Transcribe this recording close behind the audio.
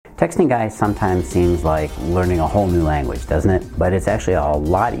Texting guys sometimes seems like learning a whole new language, doesn't it? But it's actually a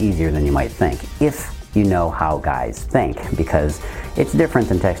lot easier than you might think if you know how guys think, because it's different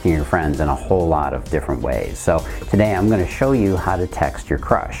than texting your friends in a whole lot of different ways. So today I'm going to show you how to text your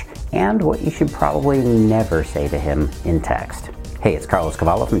crush and what you should probably never say to him in text. Hey, it's Carlos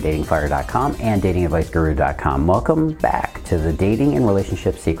Cavallo from datingfire.com and datingadviceguru.com. Welcome back to the dating and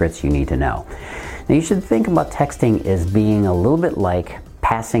relationship secrets you need to know. Now, you should think about texting as being a little bit like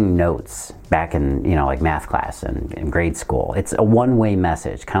passing notes back in, like math class and in grade school. It's a one-way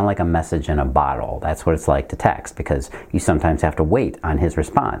message, kind of like a message in a bottle. That's what it's like to text, because you sometimes have to wait on his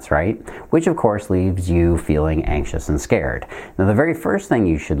response, right? Which of course leaves you feeling anxious and scared. Now, the very first thing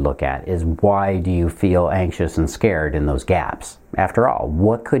you should look at is, why do you feel anxious and scared in those gaps? After all,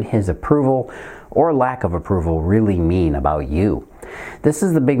 what could his approval or lack of approval really mean about you? This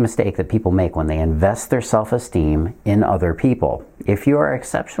is the big mistake that people make when they invest their self-esteem in other people. If you are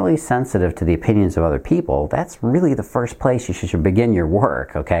exceptionally sensitive to the opinions of other people, that's really the first place you should begin your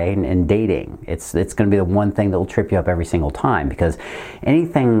work, okay? In dating. It's going to be the one thing that will trip you up every single time, because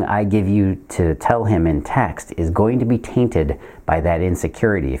anything I give you to tell him in text is going to be tainted by that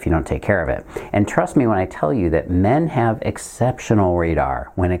insecurity if you don't take care of it. And trust me when I tell you that men have exceptional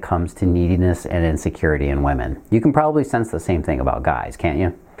radar when it comes to neediness and insecurity in women. You can probably sense the same thing about guys, can't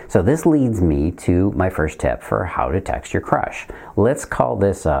you? So this leads me to my first tip for how to text your crush. Let's call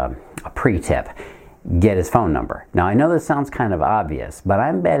this a pre-tip. Get his phone number. Now, I know this sounds kind of obvious, but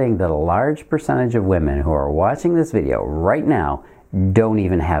I'm betting that a large percentage of women who are watching this video right now don't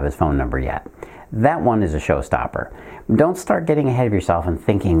even have his phone number yet. That one is a showstopper. Don't start getting ahead of yourself and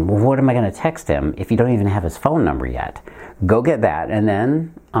thinking, well, what am I going to text him if you don't even have his phone number yet? Go get that, and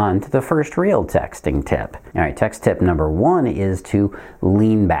then on to the first real texting tip. All right, text tip number 1 is to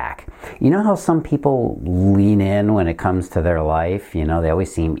lean back. You know how some people lean in when it comes to their life? They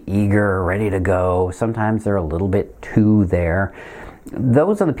always seem eager, ready to go. Sometimes they're a little bit too there.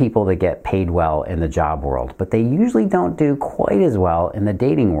 Those are the people that get paid well in the job world, but they usually don't do quite as well in the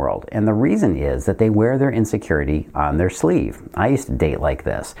dating world. And the reason is that they wear their insecurity on their sleeve. I used to date like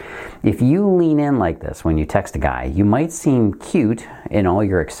this. If you lean in like this when you text a guy, you might seem cute in all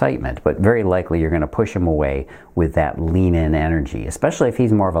your excitement, but very likely you're going to push him away with that lean in energy, especially if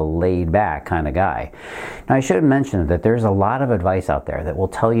he's more of a laid back kind of guy. Now, I should mention that there's a lot of advice out there that will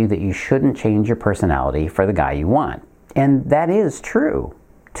tell you that you shouldn't change your personality for the guy you want. And that is true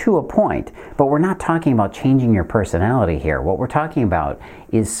to a point, but we're not talking about changing your personality here. What we're talking about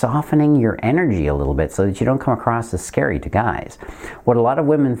is softening your energy a little bit so that you don't come across as scary to guys. What a lot of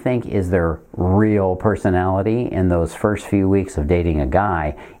women think is their real personality in those first few weeks of dating a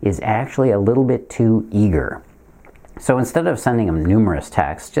guy is actually a little bit too eager. So instead of sending him numerous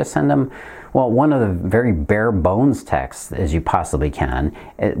texts, just send him, one of the very bare bones texts as you possibly can,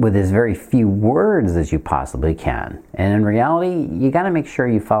 with as very few words as you possibly can. And in reality, you got to make sure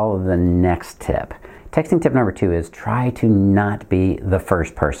you follow the next tip. Texting tip number 2 is try to not be the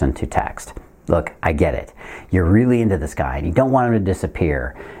first person to text. Look, I get it. You're really into this guy and you don't want him to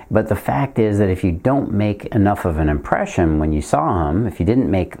disappear. But the fact is that if you don't make enough of an impression when you saw him, if you didn't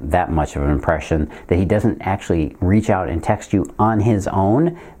make that much of an impression that he doesn't actually reach out and text you on his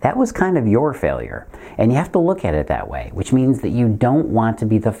own, that was kind of your failure. And you have to look at it that way, which means that you don't want to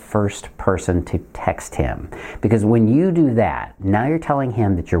be the first person to text him. Because when you do that, now you're telling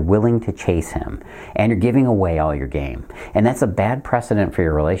him that you're willing to chase him and you're giving away all your game. And that's a bad precedent for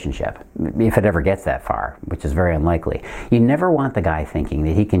your relationship, if it ever gets that far, which is very unlikely. You never want the guy thinking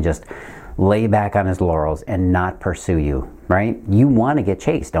that he can just lay back on his laurels and not pursue you, right? You want to get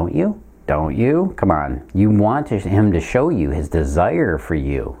chased, don't you? Don't you? Come on. You want him to show you his desire for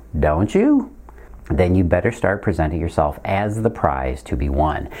you, don't you? Then you better start presenting yourself as the prize to be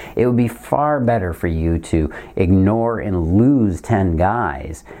won. It would be far better for you to ignore and lose 10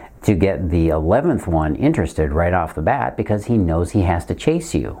 guys to get the 11th one interested right off the bat, because he knows he has to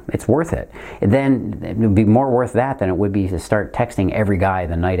chase you. It's worth it. Then it would be more worth that than it would be to start texting every guy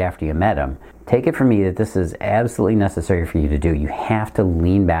the night after you met him. Take it from me that this is absolutely necessary for you to do. You have to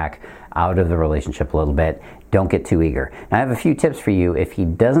lean back out of the relationship a little bit. Don't get too eager. Now, I have a few tips for you if he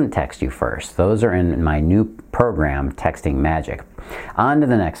doesn't text you first. Those are in my new program, Texting Magic. On to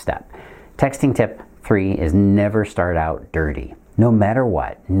the next step. Texting tip 3 is never start out dirty. No matter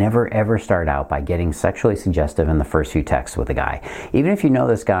what, never ever start out by getting sexually suggestive in the first few texts with a guy. Even if you know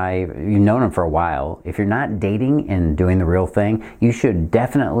this guy, you've known him for a while, if you're not dating and doing the real thing, you should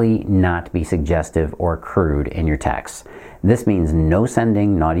definitely not be suggestive or crude in your texts. This means no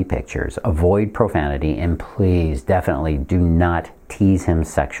sending naughty pictures, avoid profanity, and please definitely do not tease him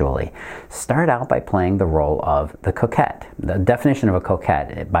sexually. Start out by playing the role of the coquette. The definition of a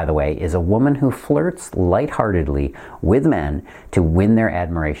coquette, by the way, is a woman who flirts lightheartedly with men to win their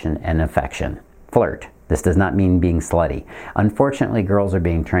admiration and affection. Flirt. This does not mean being slutty. Unfortunately, girls are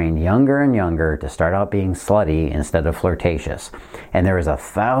being trained younger and younger to start out being slutty instead of flirtatious. And there is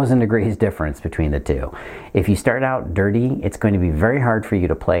 1,000 degrees difference between the two. If you start out dirty, it's going to be very hard for you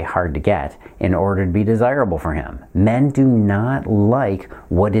to play hard to get in order to be desirable for him. Men do not like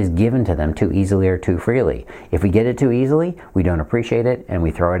what is given to them too easily or too freely. If we get it too easily, we don't appreciate it and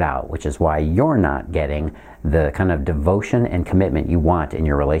we throw it out, which is why you're not getting the kind of devotion and commitment you want in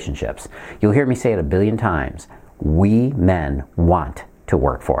your relationships. You'll hear me say it a billion times. We men want to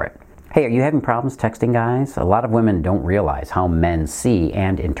work for it. Hey, are you having problems texting guys? A lot of women don't realize how men see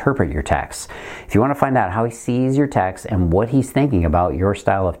and interpret your texts. If you want to find out how he sees your texts and what he's thinking about your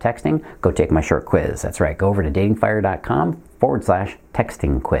style of texting, go take my short quiz. That's right, go over to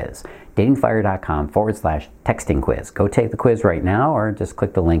datingfire.com/texting quiz. datingfire.com/texting quiz. Go take the quiz right now or just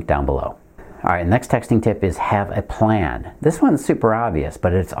click the link down below. All right, next texting tip is have a plan. This one's super obvious,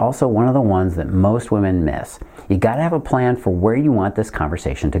 but it's also one of the ones that most women miss. You gotta have a plan for where you want this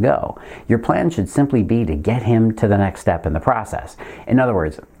conversation to go. Your plan should simply be to get him to the next step in the process. In other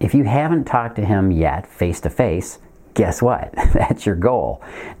words, if you haven't talked to him yet face to face, guess what? That's your goal.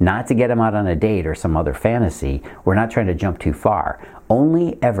 Not to get him out on a date or some other fantasy. We're not trying to jump too far.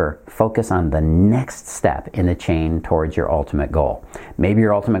 Only ever focus on the next step in the chain towards your ultimate goal. Maybe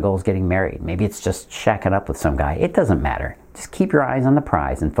your ultimate goal is getting married. Maybe it's just shacking up with some guy. It doesn't matter. Just keep your eyes on the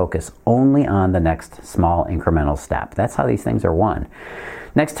prize and focus only on the next small incremental step. That's how these things are won.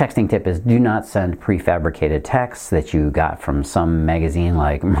 Next texting tip is do not send prefabricated texts that you got from some magazine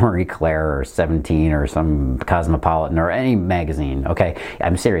like Marie Claire or 17 or some Cosmopolitan or any magazine, okay?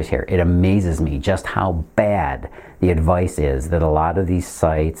 I'm serious here. It amazes me just how bad the advice is that a lot of these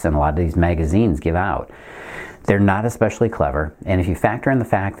sites and a lot of these magazines give out. They're not especially clever, and if you factor in the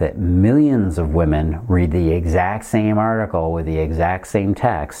fact that millions of women read the exact same article with the exact same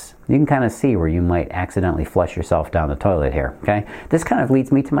text, you can kind of see where you might accidentally flush yourself down the toilet here, okay? This kind of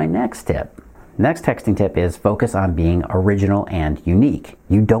leads me to my next tip. Next texting tip is focus on being original and unique.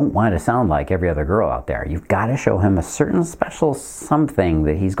 You don't want to sound like every other girl out there. You've got to show him a certain special something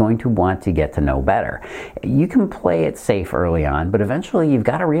that he's going to want to get to know better. You can play it safe early on, but eventually you've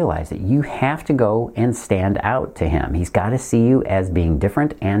got to realize that you have to go and stand out to him. He's got to see you as being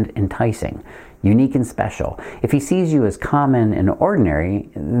different and enticing. Unique and special. If he sees you as common and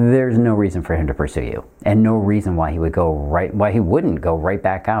ordinary, there's no reason for him to pursue you, and no reason why he wouldn't go right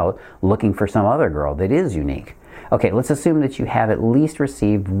back out looking for some other girl that is unique. Okay, let's assume that you have at least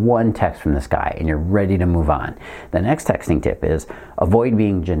received one text from this guy and you're ready to move on. The next texting tip is avoid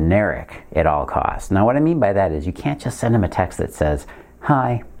being generic at all costs. Now, what I mean by that is you can't just send him a text that says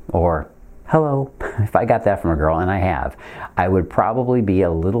hi or hello. If I got that from a girl, and I have, I would probably be a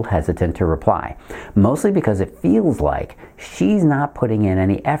little hesitant to reply. Mostly because it feels like she's not putting in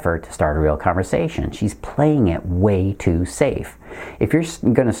any effort to start a real conversation. She's playing it way too safe. If you're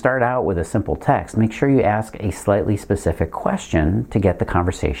going to start out with a simple text, make sure you ask a slightly specific question to get the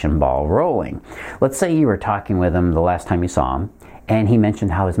conversation ball rolling. Let's say you were talking with him the last time you saw him, and he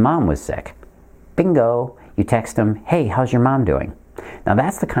mentioned how his mom was sick. Bingo! You text him, hey, how's your mom doing? Now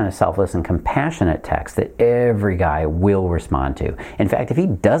that's the kind of selfless and compassionate text that every guy will respond to. In fact, if he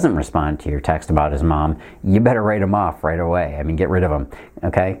doesn't respond to your text about his mom, you better write him off right away. I mean, get rid of him,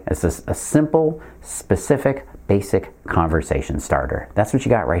 okay? It's just a simple, specific, basic conversation starter. That's what you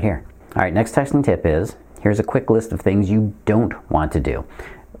got right here. All right, next texting tip is, here's a quick list of things you don't want to do.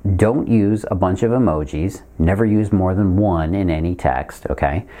 Don't use a bunch of emojis. Never use more than one in any text,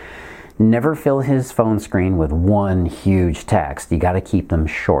 okay? Never fill his phone screen with one huge text. You got to keep them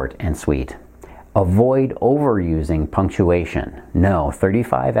short and sweet. Avoid overusing punctuation. No,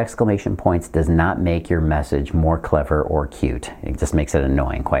 35 exclamation points does not make your message more clever or cute. It just makes it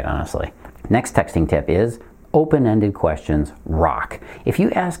annoying, quite honestly. Next texting tip is open-ended questions rock. If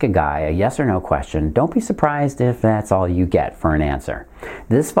you ask a guy a yes or no question, don't be surprised if that's all you get for an answer.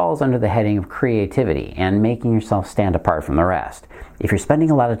 This falls under the heading of creativity and making yourself stand apart from the rest. If you're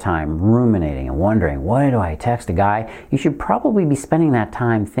spending a lot of time ruminating and wondering, why do I text a guy? You should probably be spending that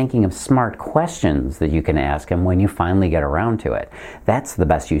time thinking of smart questions that you can ask him when you finally get around to it. That's the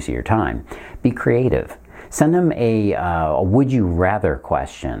best use of your time. Be creative. Send them a would you rather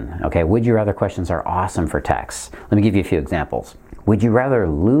question. Okay, would you rather questions are awesome for texts. Let me give you a few examples. Would you rather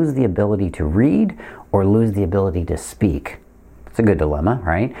lose the ability to read or lose the ability to speak? It's a good dilemma,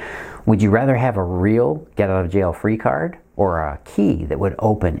 right? Would you rather have a real get out of jail free card or a key that would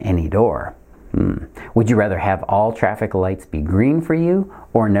open any door? Would you rather have all traffic lights be green for you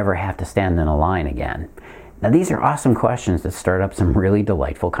or never have to stand in a line again? Now, these are awesome questions that start up some really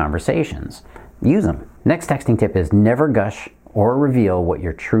delightful conversations. Use them. Next texting tip is never gush or reveal what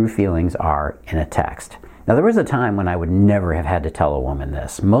your true feelings are in a text. Now, there was a time when I would never have had to tell a woman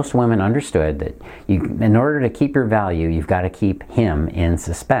this. Most women understood that in order to keep your value, you've got to keep him in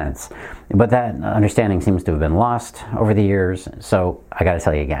suspense. But that understanding seems to have been lost over the years, so I got to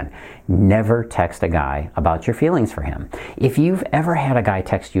tell you again, never text a guy about your feelings for him. If you've ever had a guy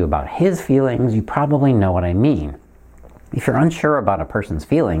text you about his feelings, you probably know what I mean. If you're unsure about a person's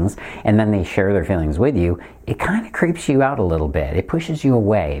feelings and then they share their feelings with you, it kind of creeps you out a little bit. It pushes you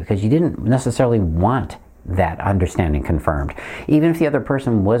away because you didn't necessarily want that understanding confirmed. Even if the other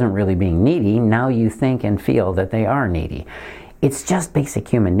person wasn't really being needy, now you think and feel that they are needy. It's just basic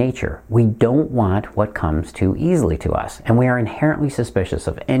human nature. We don't want what comes too easily to us, and we are inherently suspicious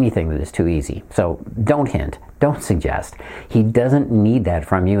of anything that is too easy. So don't hint, don't suggest. He doesn't need that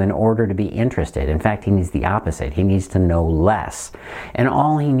from you in order to be interested. In fact, he needs the opposite. He needs to know less. And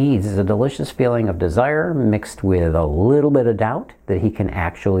all he needs is a delicious feeling of desire mixed with a little bit of doubt that he can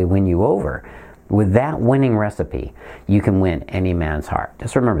actually win you over. With that winning recipe, you can win any man's heart.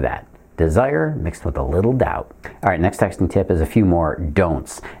 Just remember that. Desire mixed with a little doubt. All right, next texting tip is a few more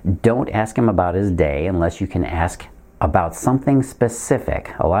don'ts. Don't ask him about his day unless you can ask about something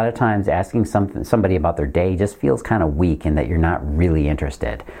specific. A lot of times asking somebody about their day just feels kind of weak and that you're not really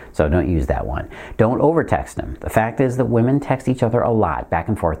interested. So don't use that one. Don't over-text him. The fact is that women text each other a lot, back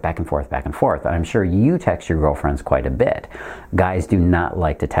and forth, back and forth, back and forth. I'm sure you text your girlfriends quite a bit. Guys do not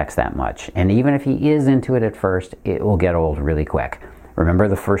like to text that much. And even if he is into it at first, it will get old really quick. Remember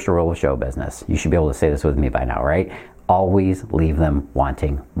the first rule of show business. You should be able to say this with me by now, right? Always leave them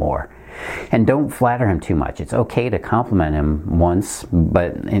wanting more. And don't flatter him too much. It's okay to compliment him once,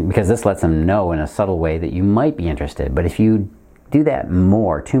 because this lets him know in a subtle way that you might be interested. But if you do that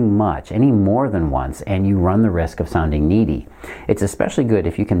too much, any more than once, and you run the risk of sounding needy. It's especially good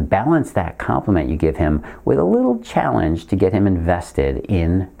if you can balance that compliment you give him with a little challenge to get him invested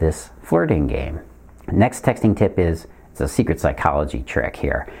in this flirting game. Next texting tip is, it's a secret psychology trick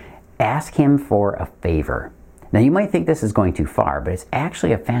here. Ask him for a favor. Now, you might think this is going too far, but it's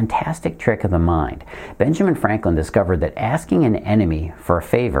actually a fantastic trick of the mind. Benjamin Franklin discovered that asking an enemy for a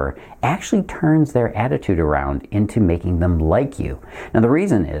favor actually turns their attitude around into making them like you. Now, the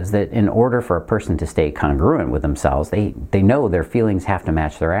reason is that in order for a person to stay congruent with themselves, they know their feelings have to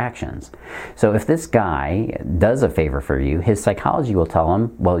match their actions. So if this guy does a favor for you, his psychology will tell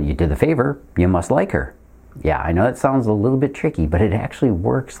him, well, you did the favor, you must like her. Yeah, I know that sounds a little bit tricky, but it actually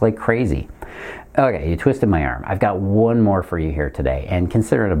works like crazy. Okay, you twisted my arm. I've got one more for you here today, and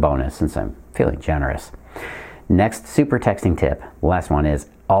consider it a bonus since I'm feeling generous. Next super texting tip, the last one, is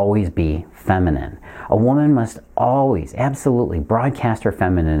always be feminine. A woman must always, absolutely broadcast her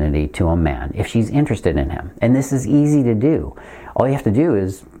femininity to a man if she's interested in him. And this is easy to do. All you have to do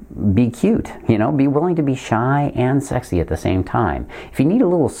is be cute, be willing to be shy and sexy at the same time. If you need a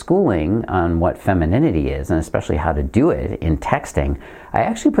little schooling on what femininity is, and especially how to do it in texting, I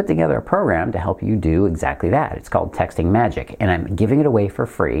actually put together a program to help you do exactly that. It's called Texting Magic, and I'm giving it away for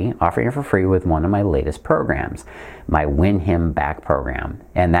free, offering it for free with one of my latest programs, my Win Him Back program.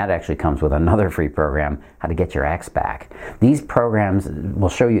 And that actually comes with another free program, How to Get Your Ex Back. These programs will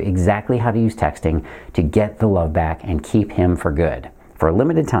show you exactly how to use texting to get the love back and keep him for good. For a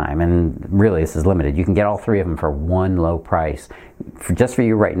limited time, and really this is limited, you can get all three of them for one low price. Just for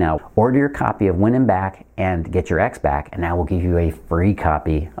you right now, order your copy of Win Him Back and Get Your Ex Back, and I will give you a free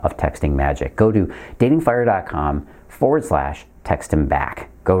copy of Texting Magic. Go to datingfire.com/text him back.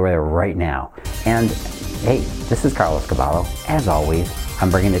 Go there right now. And hey, this is Carlos Caballo. As always,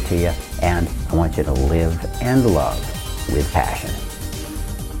 I'm bringing it to you, and I want you to live and love with passion.